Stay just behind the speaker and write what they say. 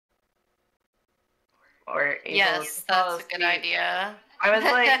or able Yes, to that's follow a good speech. idea. I was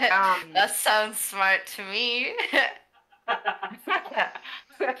like, That sounds smart to me.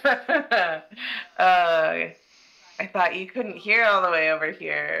 I thought you couldn't hear all the way over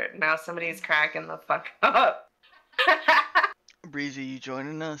here. Now somebody's cracking the fuck up. Breezy, you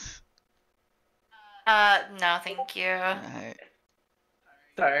joining us? No, thank you. Alright.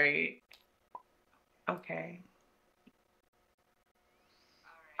 Sorry. Okay.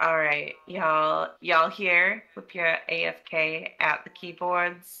 All right, y'all here with your AFK at the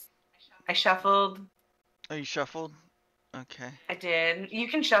keyboards. I shuffled. Oh, you shuffled? Okay. I did. You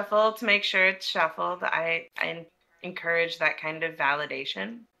can shuffle to make sure it's shuffled. I encourage that kind of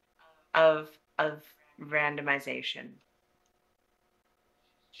validation of randomization.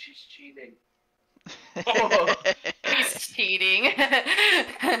 She's cheating. Oh. He's cheating.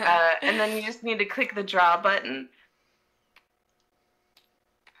 And then you just need to click the draw button.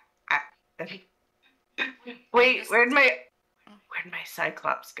 Wait, where'd my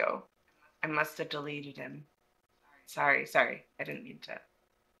Cyclops go? I must have deleted him. Sorry. I didn't mean to.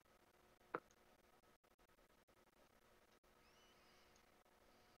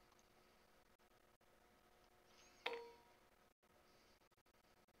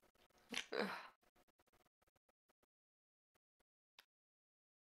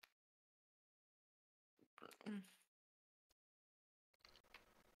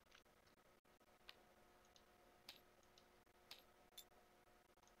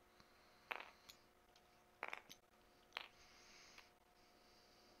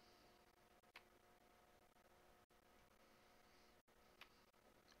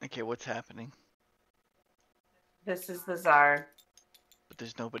 Okay, what's happening? This is the czar. But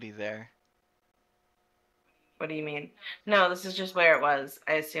there's nobody there. What do you mean? No, this is just where it was.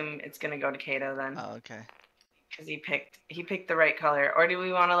 I assume it's gonna go to Kato then. Oh, okay. Because he picked the right color. Or do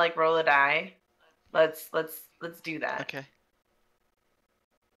we want to like roll a die? Let's do that. Okay.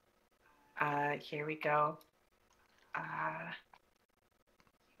 Here we go.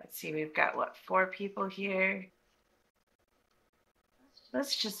 Let's see. We've got what, 4 people here.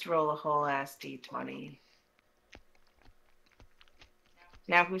 Let's just roll a whole ass d20.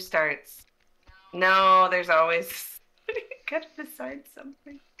 Now who starts? No, there's always gotta decide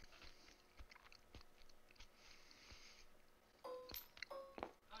something.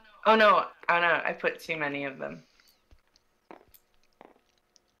 Oh no, I put too many of them.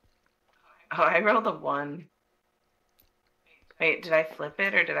 Oh, I rolled a 1. Wait, did I flip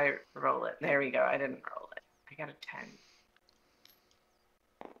it or did I roll it? There we go, I didn't roll it. I got a 10.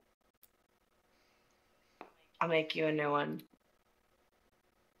 I'll make you a new one.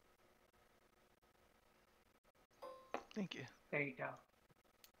 Thank you. There you go.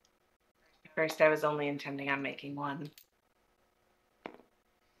 At first I was only intending on making 1.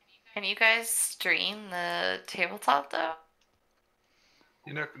 Can you guys stream the tabletop though?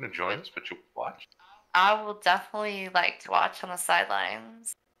 You're not going to join us, but you'll watch. I will definitely like to watch on the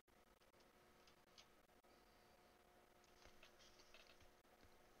sidelines.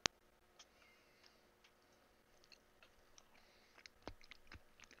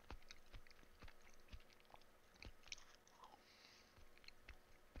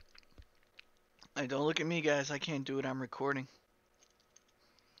 Hey, don't look at me, guys. I can't do it. I'm recording.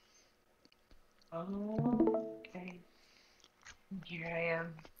 Oh, okay. Here I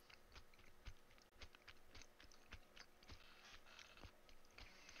am.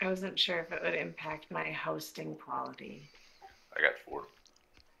 I wasn't sure if it would impact my hosting quality. I got 4.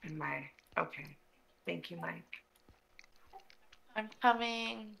 And okay. Thank you, Mike. I'm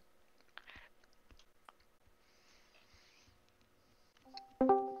coming.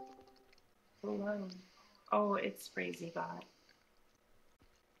 Hello. Oh, it's Breezy Bot.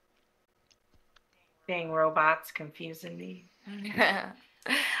 Dang, robots confusing me.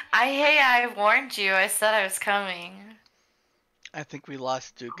 I warned you. I said I was coming. I think we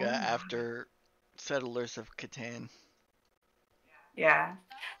lost Duca after Settlers of Catan. Yeah.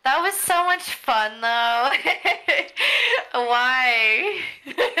 That was so much fun, though. Why?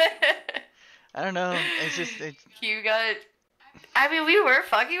 I don't know. It's just You got. I mean, we were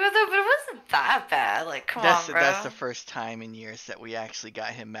fucking with him, but it wasn't that bad. Like, come on, bro. That's the first time in years that we actually got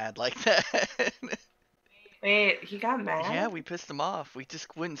him mad like that. Wait, he got mad? Yeah, we pissed him off. We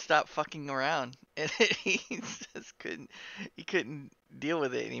just wouldn't stop fucking around, and he just couldn't deal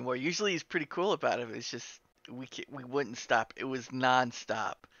with it anymore. Usually he's pretty cool about it. It's just we wouldn't stop. It was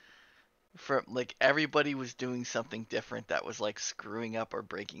nonstop. From like everybody was doing something different that was like screwing up or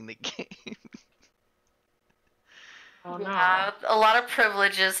breaking the game. Oh no. Yeah, a lot of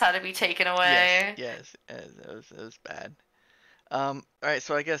privileges had to be taken away. Yes, it was bad. All right,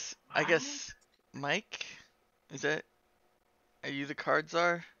 so I guess Mike? Is that? Are you the card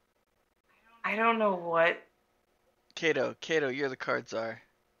czar? I don't know what. Kato, you're the card czar.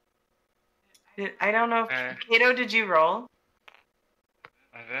 I don't know. Kato, did you roll?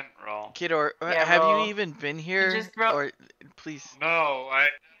 I didn't roll. Kato, Yeah, have roll. you even been here? just roll. Or please. No, I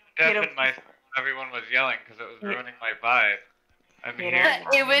Kato- deafened my. Everyone was yelling because it was Yeah. ruining my vibe. I'm Kato. here.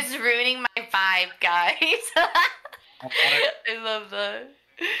 It was ruining my vibe, guys. I love that.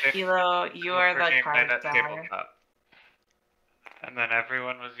 Kilo, you are the Game night card at czar. tabletop. And then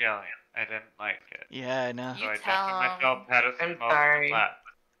everyone was yelling. I didn't like it. Yeah, I know. So You I tell deafened 'em. myself, patted some I'm smoke, sorry. and left.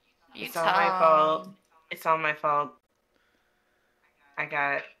 It's all my fault. It's all my fault. I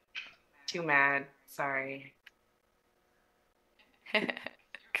got too mad. Sorry.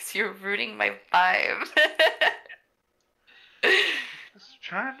 Because you're ruining my vibe. Just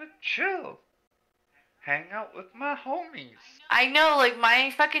trying to chill. Hang out with my homies. I know, like, my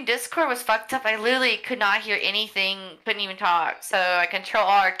fucking Discord was fucked up. I literally could not hear anything, couldn't even talk. So I Control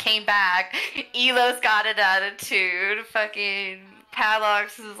R came back. Elo's got an attitude. Fucking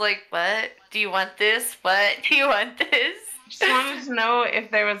Padlocks is like, what? Do you want this? What? Do you want this? Just wanted to know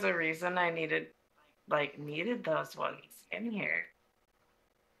if there was a reason I needed those ones in here.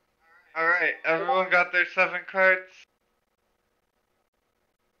 Alright, everyone got their 7 cards?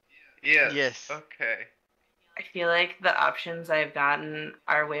 Yes. Yes. Okay. I feel like the options I've gotten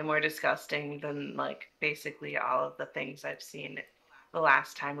are way more disgusting than like basically all of the things I've seen the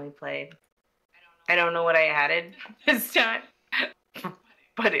last time we played. I don't know what I added this time,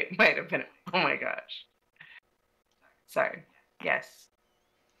 but it might have been. Oh my gosh. Sorry. Yes.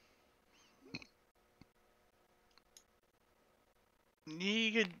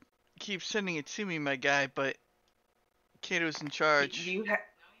 You could keep sending it to me, my guy, but Kato's in charge.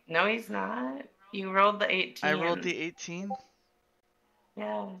 No, he's not. You rolled the 18. I rolled the 18?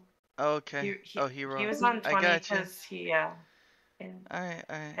 Yeah. Oh, okay. He rolled. He was on 20 I gotcha. because he Alright.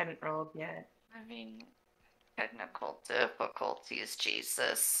 hadn't rolled yet. I mean, technical difficulties,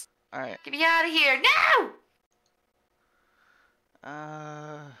 Jesus. Alright. Get me out of here,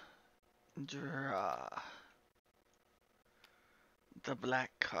 no! Draw. The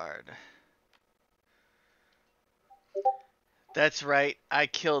black card. That's right. I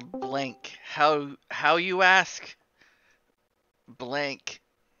killed blank. How you ask? Blank.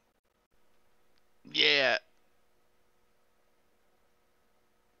 Yeah.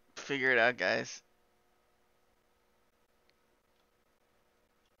 Figure it out, guys.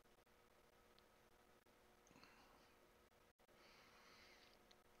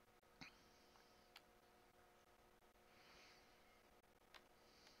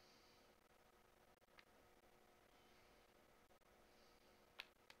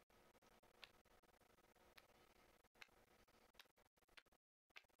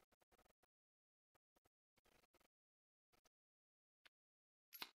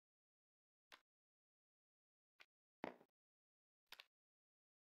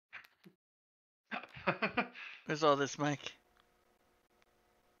 Where's all this, Mike?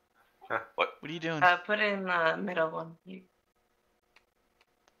 What? What are you doing? Put it in the middle one. Yeah.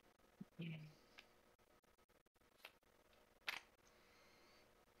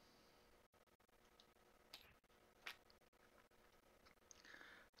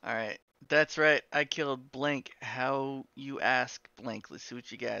 Alright. That's right. I killed blank. How you ask blank. Let's see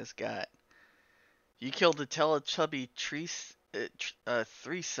what you guys got. You killed the Teletubby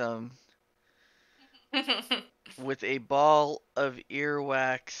threesome with a ball of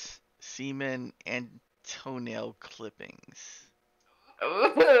earwax, semen, and toenail clippings.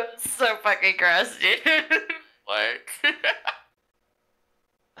 Ooh, so fucking gross, dude. What?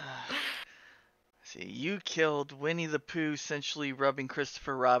 See, you killed Winnie the Pooh, essentially rubbing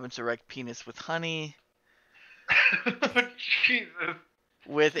Christopher Robin's erect penis with honey, Jesus.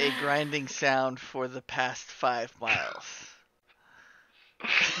 with a grinding sound for the past 5 miles.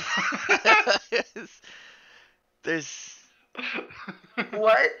 There's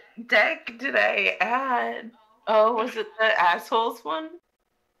What deck did I add? Oh, was it the assholes one?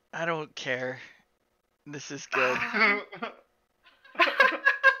 I don't care. This is good.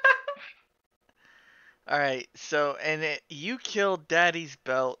 Alright, so, you killed Daddy's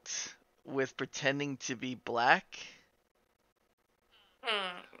belt with pretending to be black?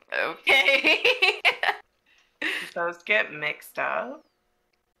 Okay. Those get mixed up.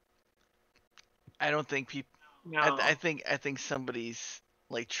 I don't think people. No. I think somebody's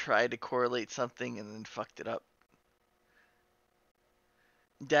like tried to correlate something and then fucked it up.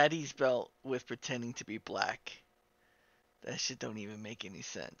 Daddy's belt with pretending to be black. That shit don't even make any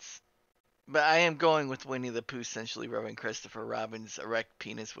sense. But I am going with Winnie the Pooh essentially rubbing Christopher Robin's erect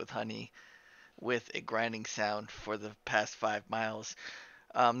penis with honey with a grinding sound for the past 5 miles.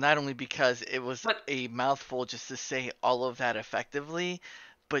 Not only because it was a mouthful just to say all of that effectively,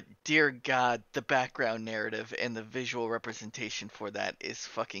 but dear God, the background narrative and the visual representation for that is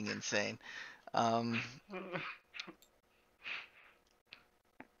fucking insane.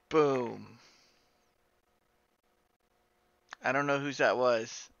 Boom. I don't know whose that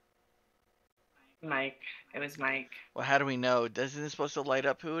was. Mike. It was Mike. Well, how do we know? Isn't it supposed to light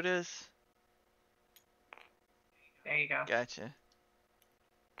up who it is? There you go. Gotcha.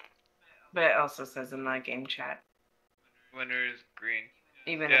 But it also says in the game chat. Winner is green.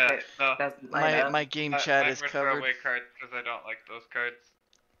 Even Yeah, if it no. doesn't light up. My game chat mine is were covered. throwaway cards because I don't like those cards.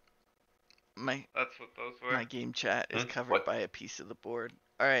 That's what those were. My game chat is covered What? by a piece of the board.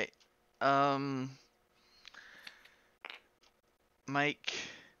 Alright. Mike,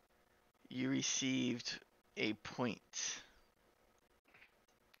 you received a point.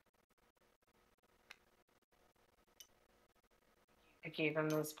 I gave him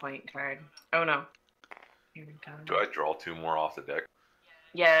this point card. Oh no. Here we go. Do I draw 2 more off the deck?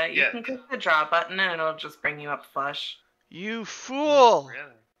 Yeah, you can click the draw button and it'll just bring you up flush. You fool!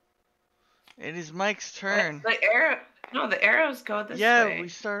 Really? It is Mike's turn. The arrows go this way. Yeah, we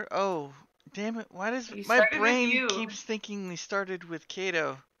start. Oh, damn it! Why does We my started with brain you. keeps thinking we started with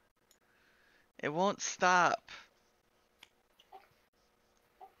Kato? It won't stop.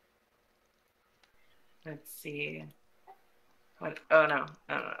 Let's see. What? Oh no,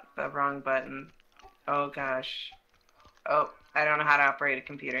 the wrong button. Oh gosh. Oh, I don't know how to operate a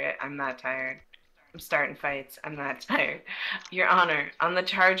computer. I'm that tired. I'm starting fights. I'm that tired. Your Honor, on the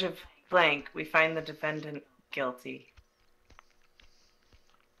charge of blank, we find the defendant guilty.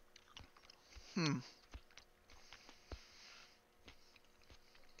 Mhm.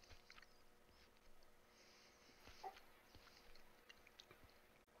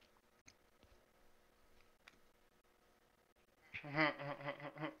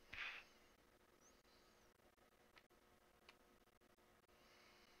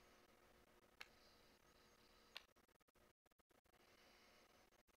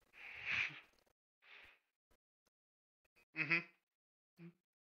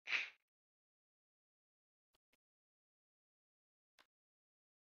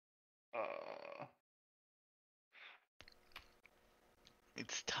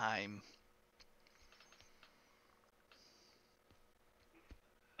 It's time.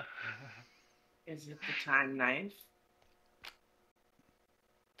 Is it the time knife?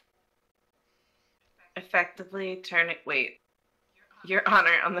 Effectively turning. Wait. Your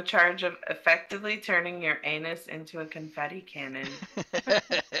Honor, on the charge of effectively turning your anus into a confetti cannon,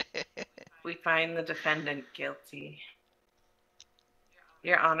 we find the defendant guilty.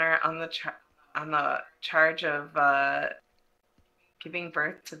 Your Honor, on the charge of giving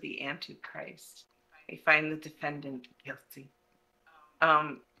birth to the Antichrist, we find the defendant guilty.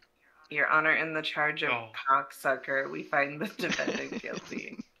 Your Honor, in the charge of cocksucker, we find the defendant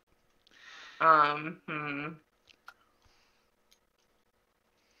guilty.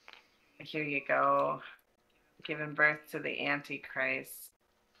 Here you go. Giving birth to the Antichrist.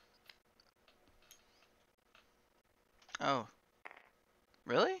 Oh.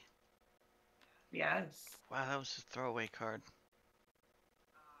 Really? Yes. Wow, that was a throwaway card.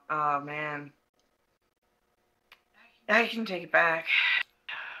 Oh, man. I can take it back.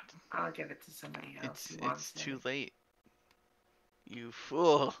 I'll give it to somebody else. It's too late. You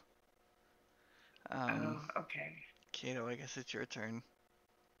fool. Oh, okay. Kato, I guess it's your turn.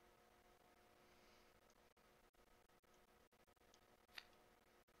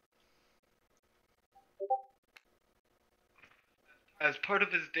 As part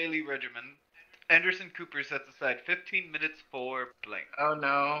of his daily regimen, Anderson Cooper sets aside 15 minutes for blank. Oh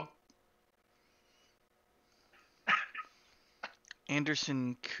no.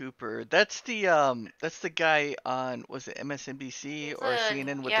 Anderson Cooper. That's the guy on, was it MSNBC or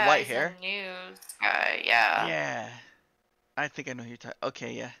CNN with the white hair? He's a news guy, yeah. Yeah. I think I know who you're talking.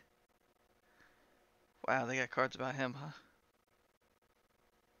 Okay, yeah. Wow, they got cards about him, huh?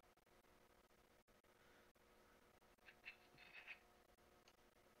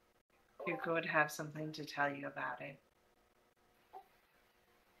 Hugo would have something to tell you about it.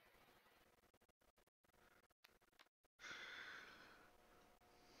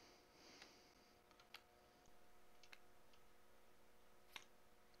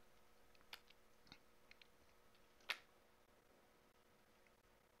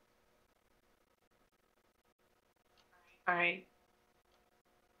 Alright.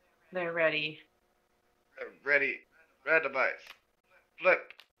 They're ready. Ready. Randomize. Flip.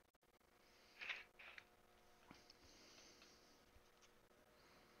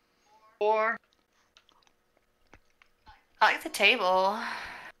 Four. I like the table.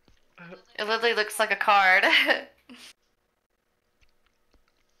 It literally looks like a card.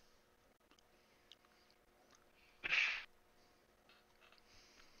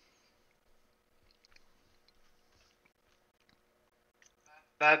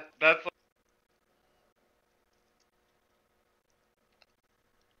 That's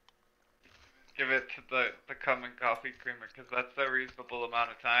give it to the cum and coffee creamer because that's a reasonable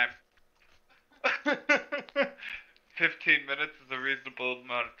amount of time. 15 minutes is a reasonable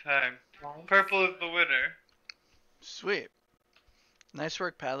amount of time. Purple is the winner. Sweet. Nice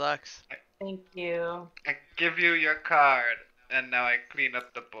work, Padlocks. Thank you. I give you your card, and now I clean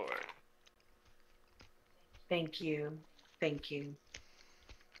up the board. Thank you. Thank you.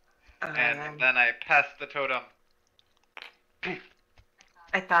 And then I pass the totem.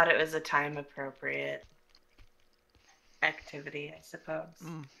 I thought it was a time appropriate activity, I suppose.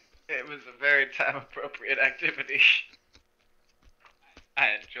 It was a very time appropriate activity. I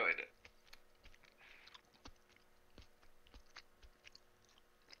enjoyed it.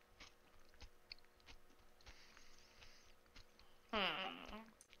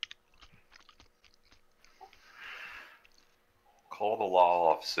 Call the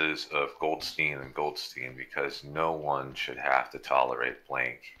law offices of Goldstein and Goldstein because no one should have to tolerate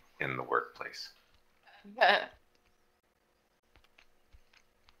blank in the workplace.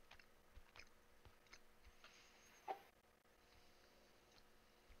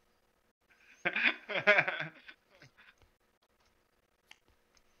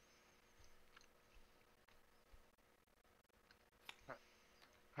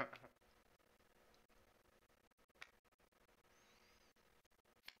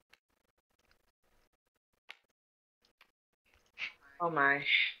 Oh my.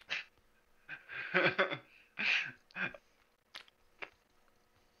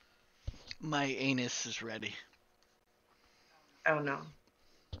 My anus is ready. Oh no.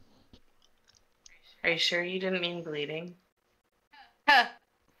 Are you sure you didn't mean bleeding?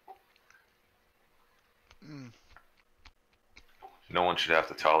 No one should have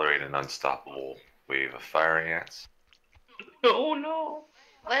to tolerate an unstoppable wave of fire ants. Oh no.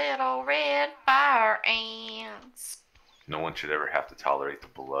 Little red fire ants. No one should ever have to tolerate the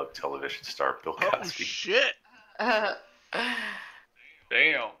beloved television star Bill Oh, Cosby. shit. Damn.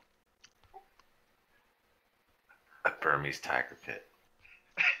 A Burmese tiger pit.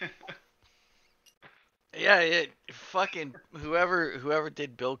 Yeah, fucking whoever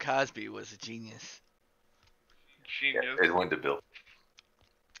did Bill Cosby was a genius. Genius. Yeah, it went to Bill.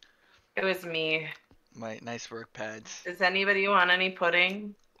 It was me. Nice work, Pads. Does anybody want any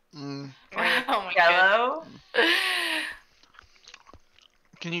pudding? Mm. Or Oh my Jello?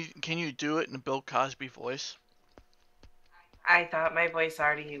 Can you do it in a Bill Cosby voice? I thought my voice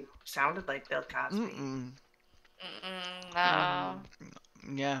already sounded like Bill Cosby. No.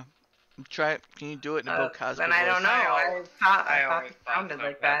 Yeah. Try it. Can you do it in a Bill Cosby Then voice? I don't know. I thought always it sounded so,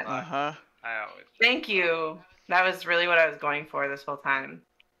 like that. Uh-huh. I always. Thank you. That was really what I was going for this whole time.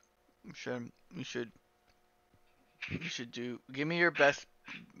 You should do. Give me your best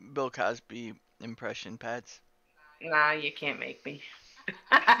Bill Cosby impression, Pads. Nah, you can't make me.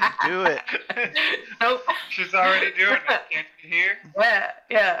 Do it. Nope. She's already doing it. Can't you hear?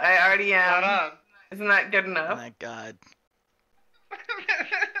 Yeah, I already am. Shut up. Mm-hmm. Isn't that good enough? My God.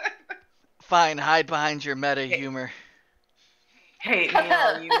 Fine, hide behind your meta humor. Hate me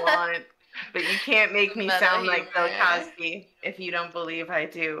all you want, but you can't make me Meta sound like Bill humor. Cosby if you don't believe I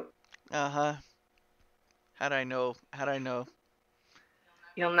do. Uh-huh. How'd I know?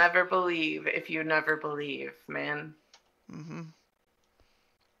 You'll never believe if you never believe, man. Mm-hmm.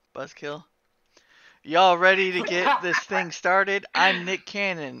 Buzzkill. Y'all ready to get this thing started? I'm Nick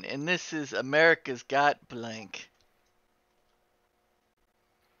Cannon, and this is America's Got Blank.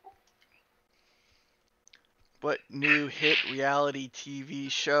 What new hit reality TV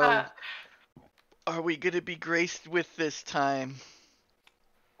show are we going to be graced with this time?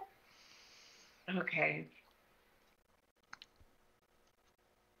 Okay.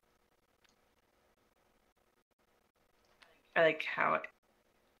 I like how it.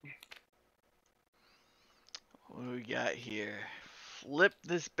 What do we got here? Flip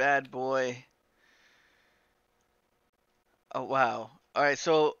this bad boy. Oh, wow. All right,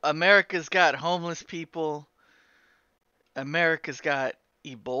 so America's got homeless people. America's got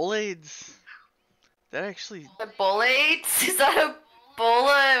Ebola. Is that actually... Ebola AIDS? Is that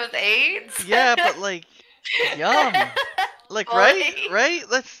Ebola with AIDS? Yeah, but like, yum. Like, right?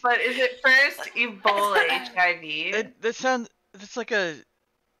 Let's... But is it first Ebola HIV? That sounds... That's like an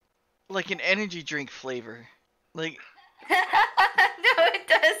energy drink flavor. Like... No, it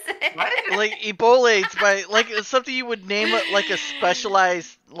doesn't. What? like Ebolades by like something you would name it like a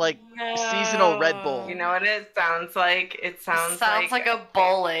specialized like seasonal Red Bull. You know what it sounds like? It sounds like a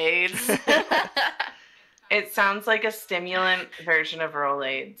Bolades. It sounds like a stimulant version of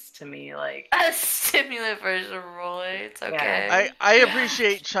Rolaids to me. Like a stimulant version of Rolaids. Okay. Yeah. I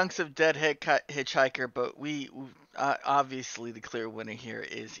appreciate Chunks of Dead Hitchhiker, but we obviously the clear winner here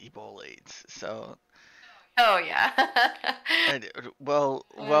is Ebolades. So. Oh yeah. well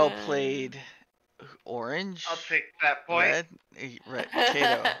played, Orange. I'll take that point. Red,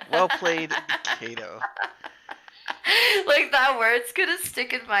 Kato. Well played, Kato. Like that word's gonna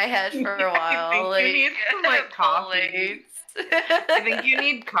stick in my head for a while. I think like, you need some like coffee. I think you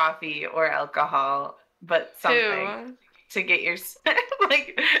need coffee or alcohol, but something to get your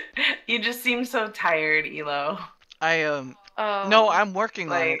like. You just seem so tired, Elo. I No, I'm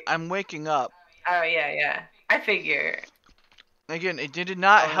working on it. I'm waking up. Oh yeah. I figure. Again, it did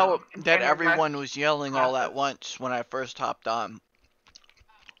not help that everyone was yelling all at once when I first hopped on.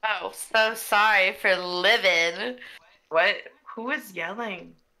 Oh, so sorry for living. What? Who was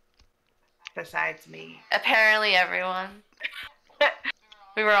yelling? Besides me. Apparently everyone.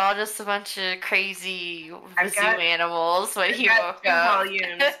 We were all just a bunch of crazy zoo animals when he woke up.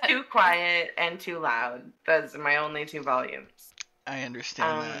 Volumes, too quiet and too loud. Those are my only two volumes. I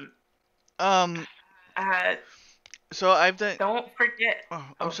understand that. So I've done. Don't forget. Oh,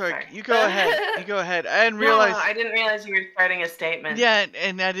 I'm sorry. You go ahead. You go ahead. I didn't realize. No, I didn't realize you were starting a statement. Yeah,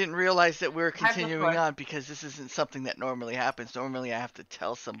 and I didn't realize that we were continuing on because this isn't something that normally happens. Normally, I have to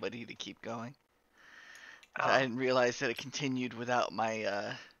tell somebody to keep going. So I didn't realize that it continued without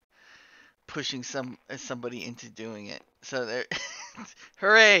my pushing somebody into doing it. So there,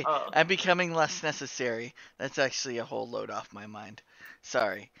 hooray! I'm becoming less necessary. That's actually a whole load off my mind.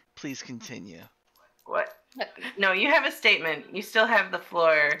 Sorry. Please continue. What? No, you have a statement. You still have the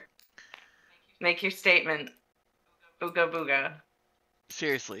floor. Make your statement. Ooga booga.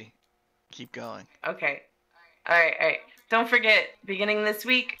 Seriously. Keep going. Okay. Alright. Don't forget, beginning this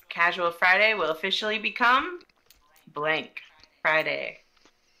week, Casual Friday will officially become Blank Friday.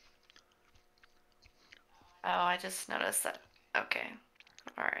 Oh, I just noticed that. Okay.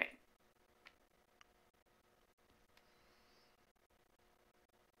 Alright.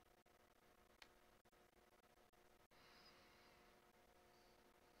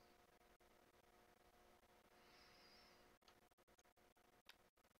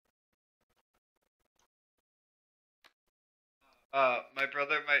 My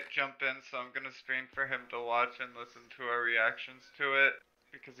brother might jump in, so I'm gonna stream for him to watch and listen to our reactions to it,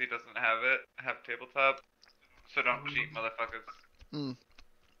 because he doesn't have tabletop. So don't cheat, motherfuckers.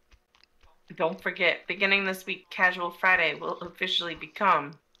 Don't forget, beginning this week, Casual Friday will officially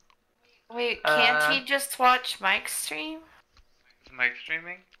become... Wait, can't he just watch Mike's stream? Is Mike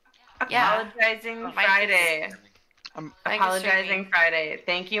streaming? Yeah. Apologizing Friday. Apologizing Friday.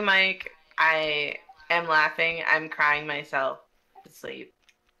 Thank you, Mike. I am laughing. I'm crying myself to sleep.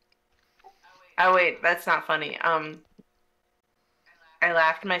 Oh wait, that's not funny. I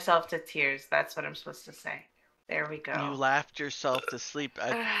laughed myself to tears. That's what I'm supposed to say. There we go. You laughed yourself to sleep.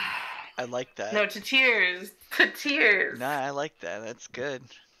 I like that. No, to tears. To tears. Nah, I like that. That's good.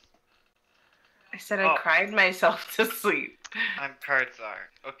 I said I cried myself to sleep. I'm Cardzar.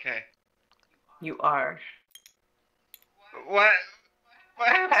 Okay. You are. What? What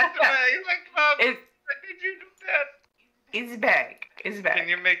happened to my club? Why did you do that? He's back. He's back. Can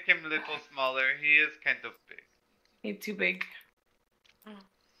you make him a little smaller? He is kind of big. He's too big.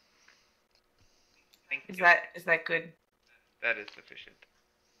 Thank you. Is that good? That is sufficient.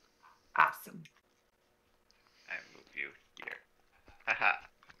 Awesome. I move you here. Haha.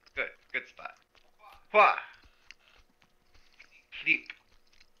 Good spot. Wah! Sleep.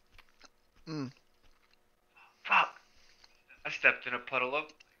 Fuck! I stepped in a puddle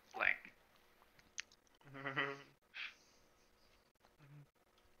of blank.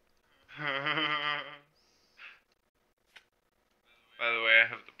 By the way, I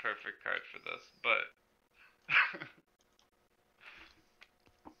have the perfect card for this, but...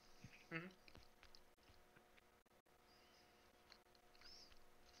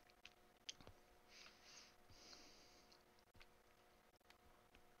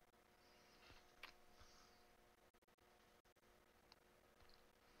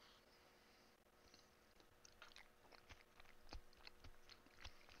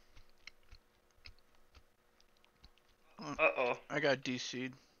 Uh-oh. I got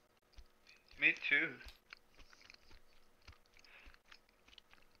DC'd. Me too.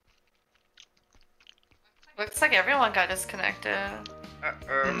 Looks like everyone got disconnected.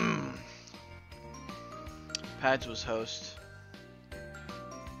 Pads was host.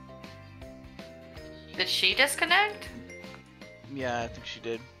 Did she disconnect? Yeah, I think she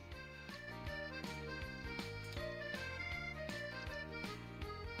did.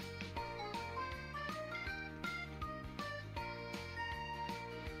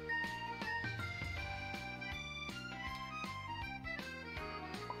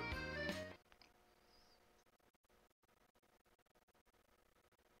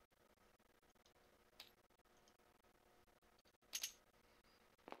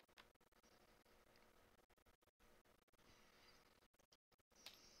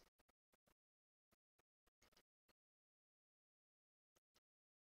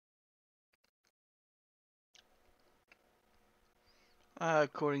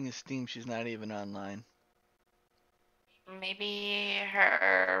 According to Steam, she's not even online. Maybe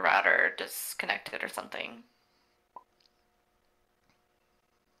her router disconnected or something.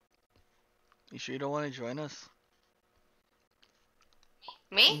 You sure you don't want to join us?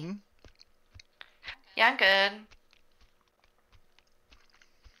 Me? Mm-hmm. Yeah, I'm good.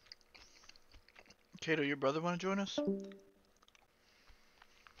 Kato, your brother want to join us?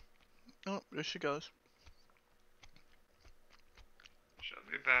 Oh, there she goes. She'll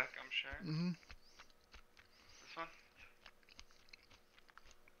be back, I'm sure. Mm-hmm. This one?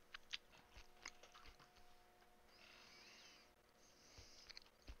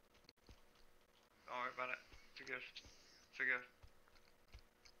 Don't worry about it. It's a gift. It's a gift.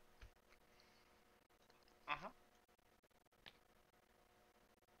 Uh-huh.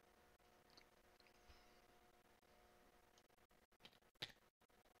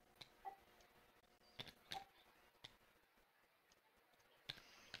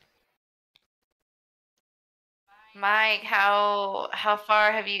 Mike, how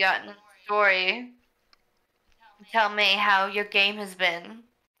far have you gotten in the story? Tell me how your game has been.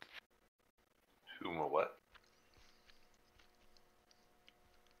 Whom or what?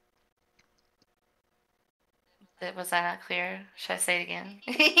 Was that not clear? Should I say it again?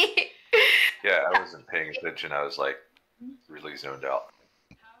 Yeah, I wasn't paying attention. I was like really zoned out.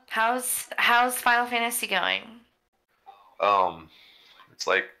 How's Final Fantasy going? It's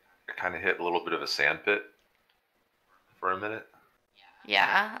like I kind of hit a little bit of a sand pit for a minute.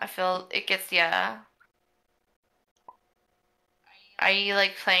 Yeah, I feel it gets, yeah. Are you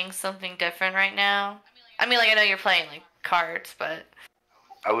like playing something different right now? I mean, like I know you're playing like cards, but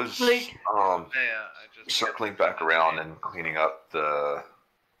I was like Yeah, I just circling back around and cleaning up the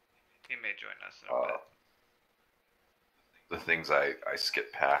He may join us in a bit. the things I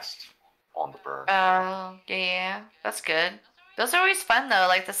skipped past on the burn. oh yeah, that's good. Those are always fun though.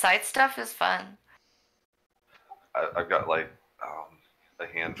 Like the side stuff is fun. I've got like a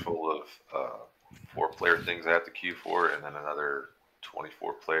handful of 4-player things I have to queue for, and then another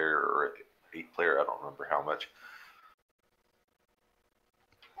 24-player or 8-player. I don't remember how much.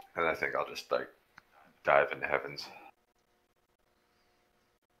 And I think I'll just like dive into heavens.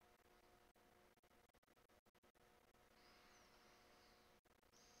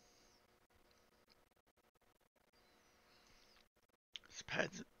 It's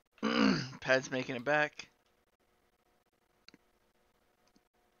Pad's, Pad's making it back.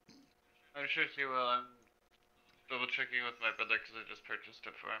 I'm sure he will. I'm double checking with my brother because I just purchased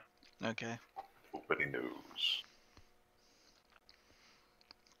it for him. Okay. Nobody knows.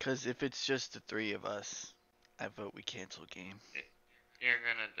 Because if it's just the three of us, I vote we cancel game. You're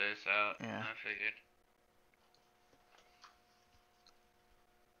gonna dice out. Yeah. I figured.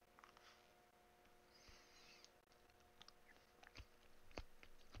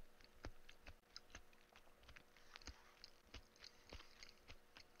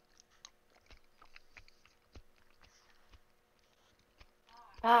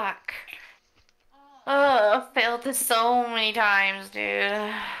 Fuck. Oh, failed this so many times,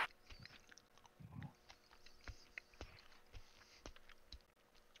 dude.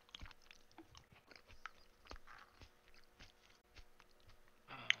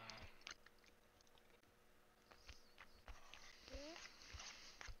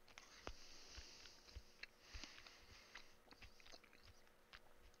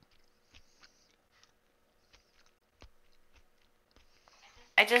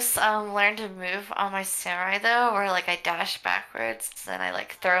 I just learned to move on my samurai though, where like I dash backwards and I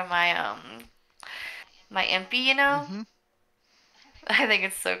like throw my impy, you know? Mm-hmm. I think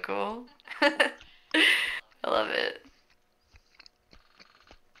it's so cool. I love it.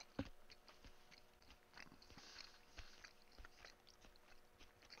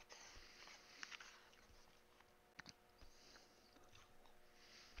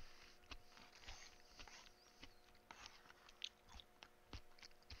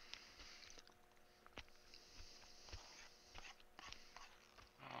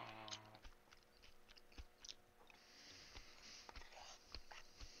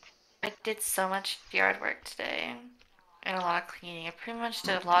 did so much yard work today. And a lot of cleaning. I pretty much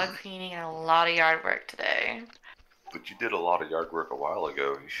did a lot of cleaning and a lot of yard work today. But you did a lot of yard work a while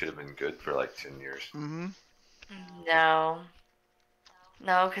ago. You should have been good for like 10 years. Mm-hmm. No.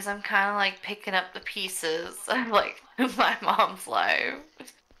 No, because I'm kind of like picking up the pieces of like my mom's life.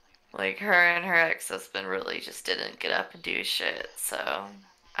 Like her and her ex-husband really just didn't get up and do shit. So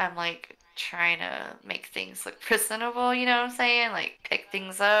I'm like trying to make things look presentable, you know what I'm saying? Like pick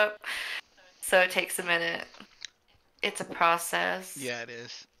things up. So it takes a minute. It's a process. Yeah, it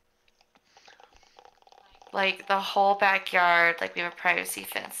is. Like the whole backyard, like we have a privacy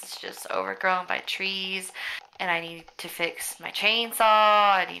fence. It's just overgrown by trees. And I need to fix my chainsaw.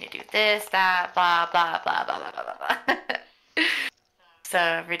 I need to do this, that, blah, blah, blah, blah, blah, blah, blah. So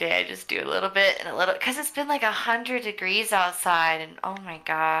every day I just do a little bit and a little, because it's been like 100 degrees outside, and oh my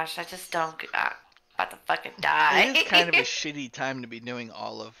gosh, I just don't, I'm about to fucking die. It is kind of a shitty time to be doing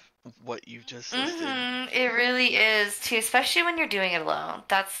all of what you've just listed. It really is too, especially when you're doing it alone.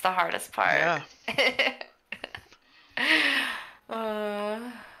 That's the hardest part. Yeah.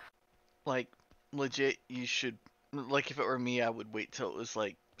 Like, legit, you should, like, if it were me, I would wait till it was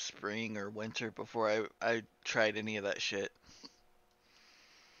like spring or winter before I tried any of that shit.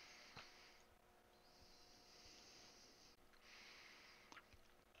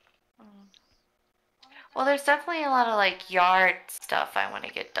 Well, there's definitely a lot of like yard stuff I want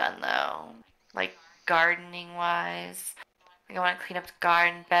to get done though, like gardening wise. Like, I want to clean up the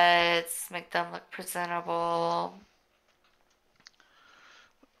garden beds, make them look presentable.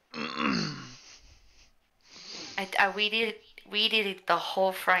 I weeded the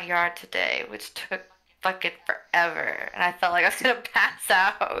whole front yard today, which took fucking forever, and I felt like I was gonna pass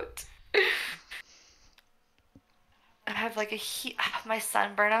out. I have like my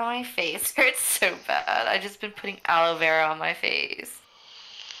sunburn on my face hurts so bad. I just been putting aloe vera on my face,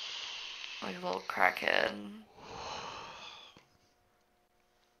 like a little crackhead.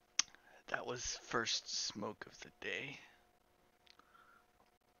 That was first smoke of the day.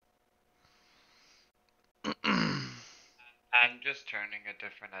 I'm just turning a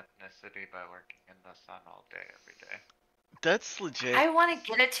different ethnicity by working in the sun all day, every day. That's legit. I want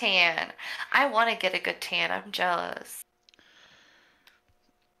to get a tan. I want to get a good tan. I'm jealous.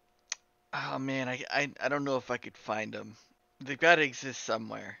 Oh man, I don't know if I could find them. They've got to exist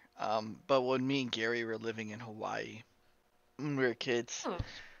somewhere. But when me and Gary were living in Hawaii, when we were kids,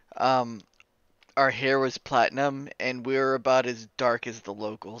 our hair was platinum, and we were about as dark as the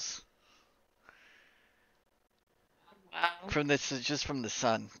locals. Wow. Just from the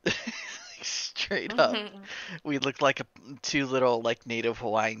sun. Straight up. We looked like two little like native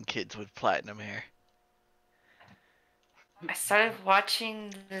Hawaiian kids with platinum hair. I started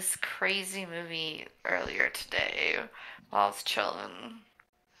watching this crazy movie earlier today while I was chilling.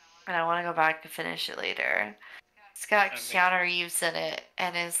 And I want to go back and finish it later. It's got Keanu Reeves in it,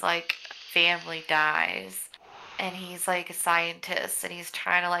 and his like family dies. And he's like a scientist, and he's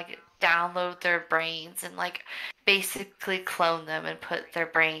trying to like download their brains and like basically clone them and put their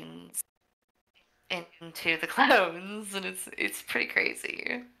brains into the clones, and it's pretty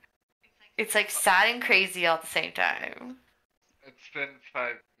crazy. It's like sad and crazy all at the same time. It's been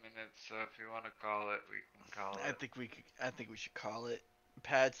 5 minutes, so if you want to call it, we can call it. I think we should call it.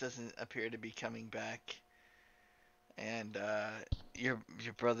 Pads doesn't appear to be coming back, and your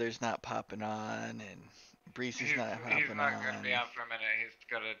brother's not popping on, and Breezy's not hopping on. He's not gonna be on for a minute. He's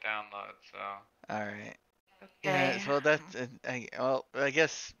got to download, so. All right. Okay. Yeah. So that's well, I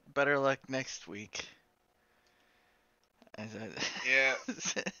guess better luck next week. Yeah.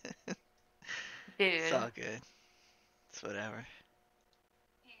 Dude. It's all good. It's whatever.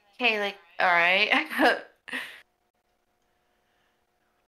 Okay, like, alright.